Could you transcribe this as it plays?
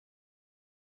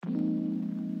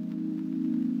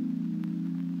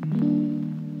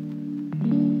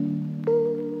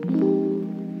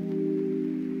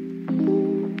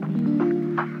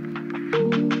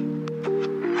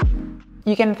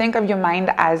You can think of your mind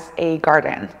as a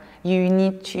garden. You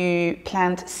need to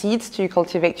plant seeds to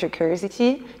cultivate your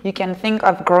curiosity. You can think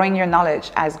of growing your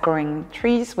knowledge as growing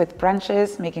trees with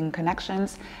branches, making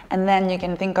connections. And then you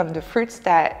can think of the fruits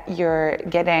that you're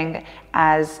getting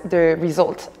as the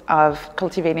result of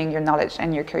cultivating your knowledge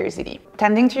and your curiosity.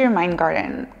 Tending to your mind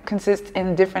garden consists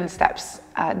in different steps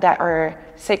that are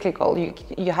cyclical.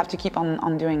 You have to keep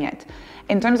on doing it.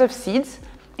 In terms of seeds,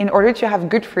 in order to have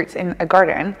good fruits in a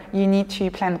garden, you need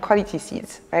to plant quality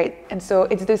seeds, right? And so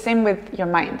it's the same with your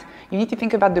mind. You need to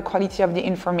think about the quality of the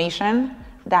information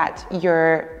that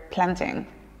you're planting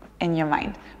in your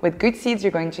mind. With good seeds,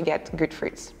 you're going to get good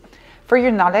fruits. For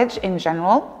your knowledge in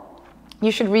general,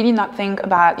 you should really not think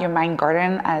about your mind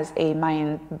garden as a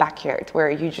mind backyard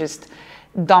where you just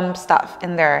dump stuff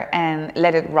in there and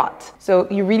let it rot. So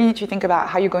you really need to think about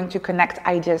how you're going to connect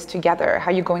ideas together,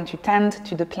 how you're going to tend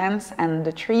to the plants and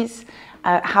the trees,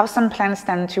 how some plants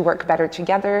tend to work better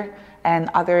together and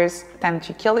others tend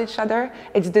to kill each other.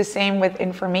 It's the same with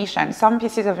information. Some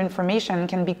pieces of information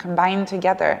can be combined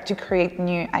together to create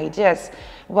new ideas,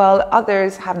 while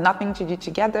others have nothing to do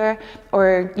together,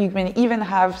 or you can even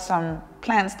have some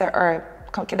plants that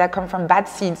come from bad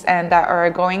seeds and that are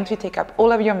going to take up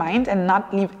all of your mind and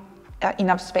not leave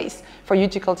enough space for you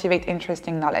to cultivate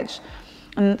interesting knowledge.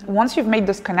 And once you've made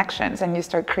those connections and you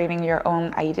start creating your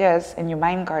own ideas in your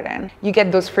mind garden, you get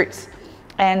those fruits.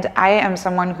 And I am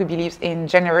someone who believes in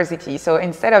generosity. So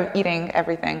instead of eating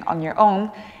everything on your own,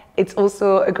 it's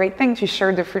also a great thing to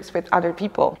share the fruits with other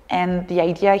people. And the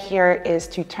idea here is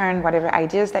to turn whatever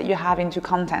ideas that you have into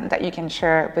content that you can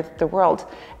share with the world,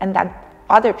 and that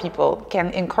other people can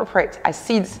incorporate as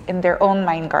seeds in their own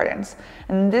mind gardens.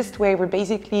 And this way, we're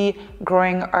basically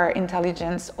growing our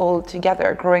intelligence all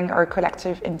together, growing our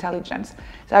collective intelligence.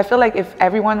 So I feel like if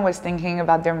everyone was thinking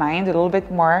about their mind a little bit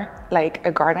more like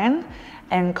a garden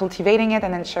and cultivating it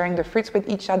and then sharing the fruits with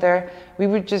each other, we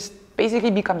would just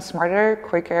basically become smarter,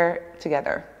 quicker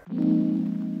together.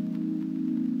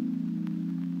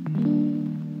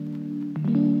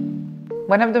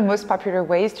 One of the most popular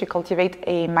ways to cultivate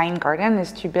a mind garden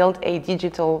is to build a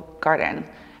digital garden.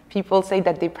 People say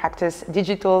that they practice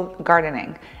digital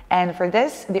gardening. And for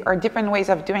this, there are different ways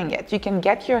of doing it. You can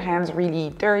get your hands really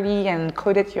dirty and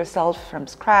code it yourself from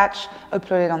scratch,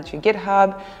 upload it onto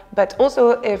GitHub. But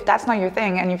also, if that's not your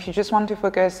thing, and if you just want to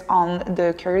focus on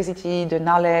the curiosity, the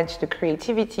knowledge, the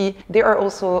creativity, there are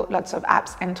also lots of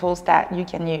apps and tools that you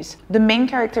can use. The main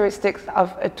characteristics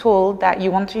of a tool that you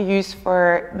want to use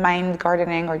for mind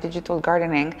gardening or digital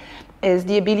gardening is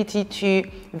the ability to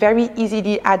very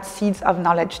easily add seeds of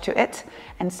knowledge to it.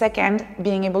 And second,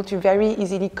 being able to very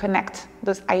easily connect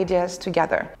those ideas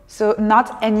together. So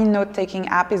not any note-taking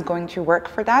app is going to work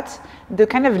for that. The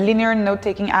kind of linear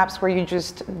note-taking apps where you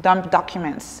just dump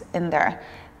documents in there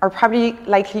are probably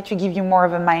likely to give you more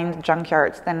of a mind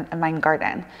junkyard than a mind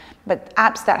garden. But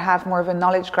apps that have more of a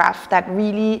knowledge graph that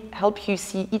really help you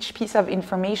see each piece of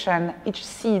information, each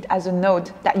seed as a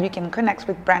node that you can connect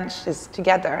with branches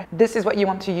together. This is what you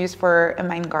want to use for a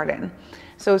mind garden.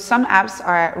 So some apps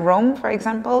are Loom, for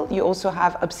example. You also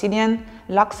have Obsidian,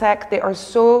 Locksec. There are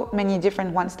so many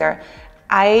different ones there.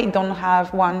 I don't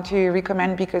have one to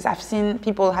recommend because I've seen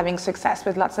people having success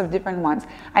with lots of different ones.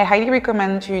 I highly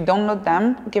recommend to download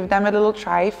them, give them a little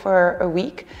try for a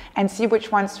week and see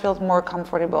which ones feel more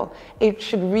comfortable. It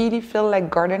should really feel like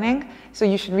gardening, so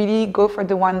you should really go for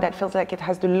the one that feels like it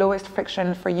has the lowest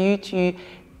friction for you to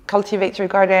cultivate your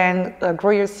garden,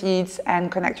 grow your seeds and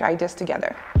connect your ideas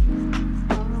together.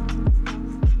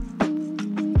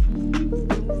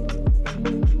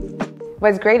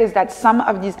 What's great is that some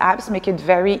of these apps make it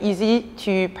very easy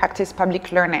to practice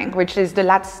public learning, which is the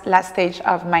last stage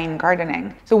of mind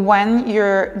gardening. So when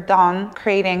you're done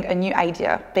creating a new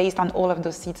idea based on all of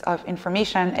those seeds of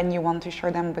information and you want to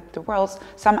share them with the world,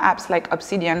 some apps like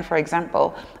Obsidian, for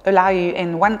example, allow you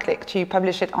in one click to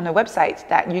publish it on a website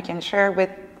that you can share with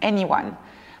anyone.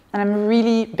 And I'm a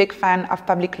really big fan of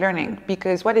public learning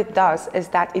because what it does is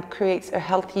that it creates a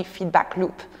healthy feedback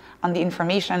loop on the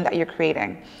information that you're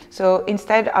creating. So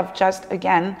instead of just,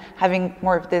 again, having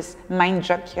more of this mind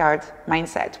junkyard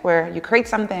mindset where you create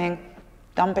something,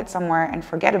 dump it somewhere and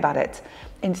forget about it,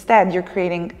 instead you're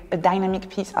creating a dynamic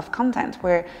piece of content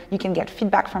where you can get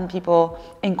feedback from people,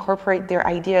 incorporate their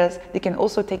ideas. They can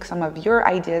also take some of your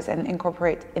ideas and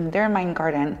incorporate in their mind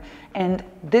garden. And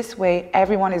this way,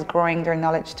 everyone is growing their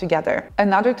knowledge together.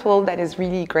 Another tool that is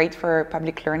really great for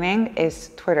public learning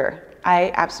is Twitter.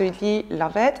 I absolutely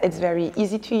love it. It's very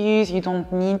easy to use. You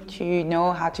don't need to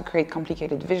know how to create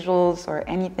complicated visuals or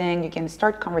anything. You can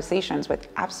start conversations with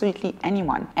absolutely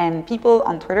anyone. And people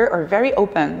on Twitter are very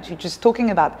open to just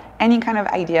talking about any kind of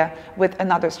idea with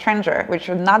another stranger, which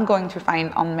you're not going to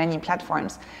find on many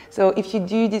platforms. So if you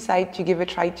do decide to give a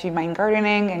try to mind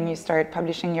gardening and you start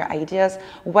publishing your ideas,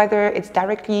 whether it's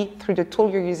directly through the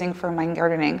tool you're using for mind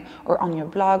gardening or on your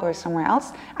blog or somewhere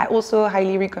else, I also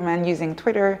highly recommend using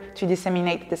Twitter to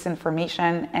disseminate this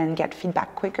information and get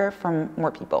feedback quicker from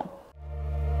more people.